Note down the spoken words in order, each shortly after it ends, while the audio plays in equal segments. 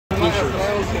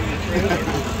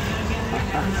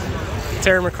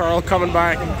Terry McCarl coming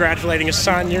by, congratulating his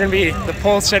son. You're going to be the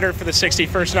pole sitter for the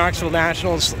 61st Knoxville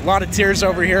Nationals. A lot of tears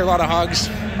over here, a lot of hugs.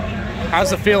 How's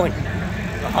the feeling?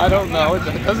 I don't know.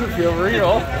 It doesn't feel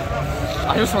real.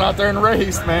 I just went out there and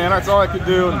raced, man. That's all I could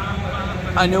do. And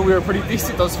I knew we were pretty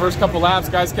decent those first couple laps.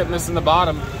 Guys kept missing the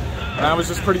bottom. And I was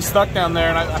just pretty stuck down there.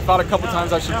 And I thought a couple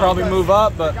times I should probably move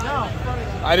up, but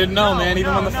I didn't know, man.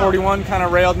 Even when the 41 kind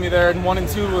of railed me there in 1 and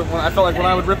 2, when I felt like when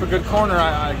I would rip a good corner,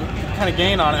 I kind of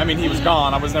gain on it. I mean, he was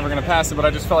gone. I was never going to pass it, but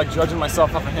I just felt like judging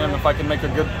myself off of him. If I could make a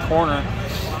good corner,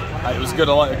 it was good.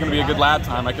 Going to be a good lap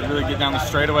time. I could really get down the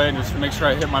straightaway and just make sure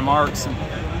I hit my marks. And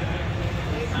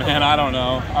man, I don't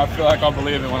know. I feel like I'll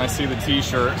believe it when I see the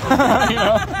T-shirt. You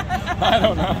know, I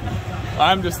don't know.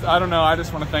 I don't know. I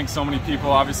just want to thank so many people,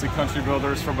 obviously Country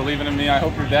Builders for believing in me. I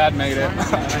hope your dad made it.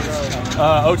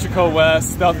 Ochoco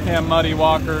West, Stealth Cam Muddy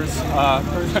Walkers,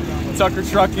 Tucker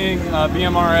Trucking,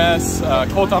 BMRS,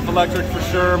 Colt Off Electric for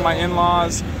sure, my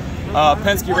in-laws,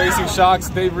 Penske Racing Shocks.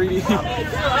 Dave Reedy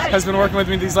has been working with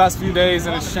me these last few days,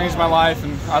 and it's changed my life.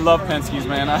 And I love Penske's,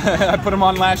 man. I put them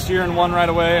on last year and won right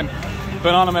away, and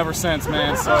been on them ever since,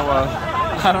 man. So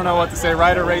I don't know what to say.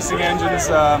 Ryder Racing Engines,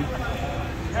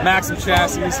 Maxim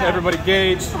Chassis, everybody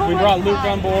Gage. We brought Luke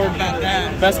on board.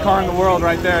 Best car in the world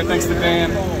right there, thanks to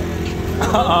Dan.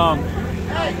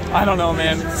 I don't know,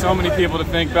 man. So many people to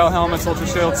thank. Bell Helmets, Ultra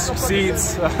Shield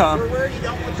Seats.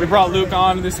 We brought Luke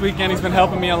on this weekend. He's been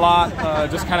helping me a lot,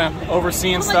 just kind of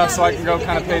overseeing stuff so I can go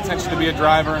kind of pay attention to be a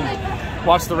driver and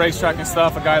watch the racetrack and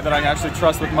stuff. A guy that I actually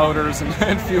trust with motors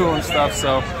and fuel and stuff.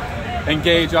 So, and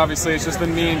Gage, obviously, it's just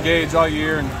been me and Gage all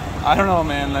year. And I don't know,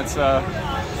 man. That's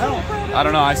I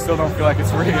don't know. I still don't feel like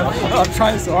it's real. I'm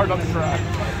trying so hard not to cry.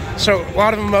 So a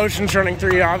lot of emotions running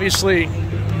through you. Obviously,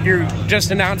 you just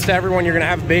announced to everyone you're going to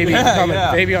have a baby coming,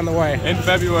 baby on the way. In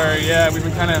February, yeah. We've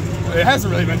been it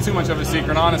hasn't really been too much of a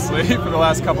secret, honestly, for the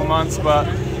last couple months. But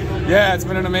yeah, it's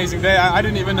been an amazing day. I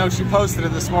didn't even know she posted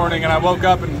it this morning, and I woke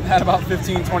up and had about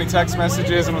 15, 20 text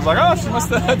messages and was like, oh, she must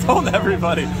have told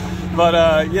everybody.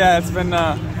 But yeah, it's been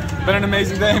an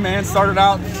amazing day, man. Started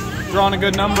out drawing a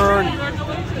good number. And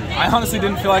I honestly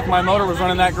didn't feel like my motor was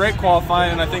running that great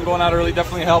qualifying, and I think going out early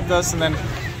definitely helped us. And then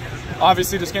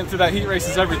obviously just getting through that heat race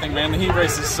is everything, man. The heat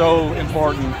race is so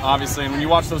important, obviously. And when you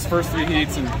watch those first 3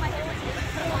 heats and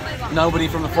nobody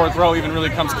from the 4th row even really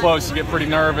comes close, you get pretty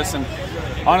nervous. And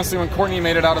honestly, when Courtney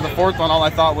made it out of the 4th one, all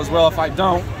I thought was, well, if I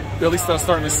don't, at least I'll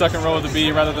start in the 2nd row of the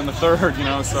B rather than the 3rd, you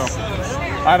know. So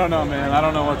I don't know, man. I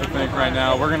don't know what to think right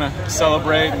now. We're going to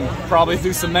celebrate and probably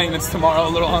do some maintenance tomorrow, a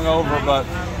little hungover, but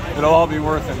it'll all be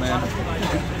worth it, man.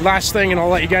 Last thing, and I'll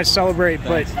let you guys celebrate,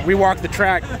 but we walked the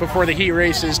track before the heat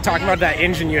races, talking about that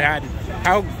engine you had.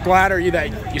 How glad are you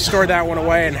that you stored that one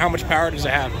away, and how much power does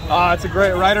it have? It's a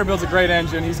great, Ryder builds a great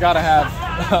engine. He's got to have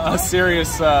a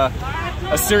serious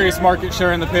market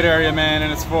share in the pit area, man,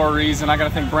 and it's for a reason. I got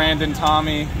to thank Brandon,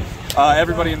 Tommy,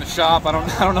 everybody in the shop. I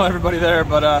don't know everybody there,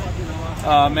 but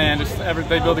man,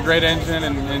 they build a great engine,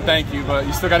 and thank you. But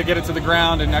you still got to get it to the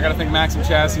ground, and I got to thank Maxim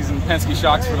Chassis and Penske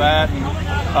Shocks for that, and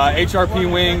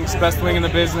HRP Wings, best wing in the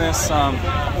business.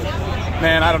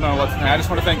 Man, I don't know what to think. I just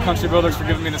want to thank Country Builders for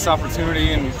giving me this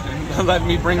opportunity and letting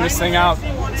me bring this thing out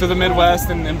to the Midwest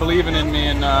and believing in me,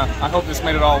 and I hope this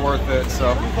made it all worth it.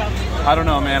 So I don't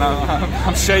know, man.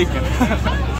 I'm shaking.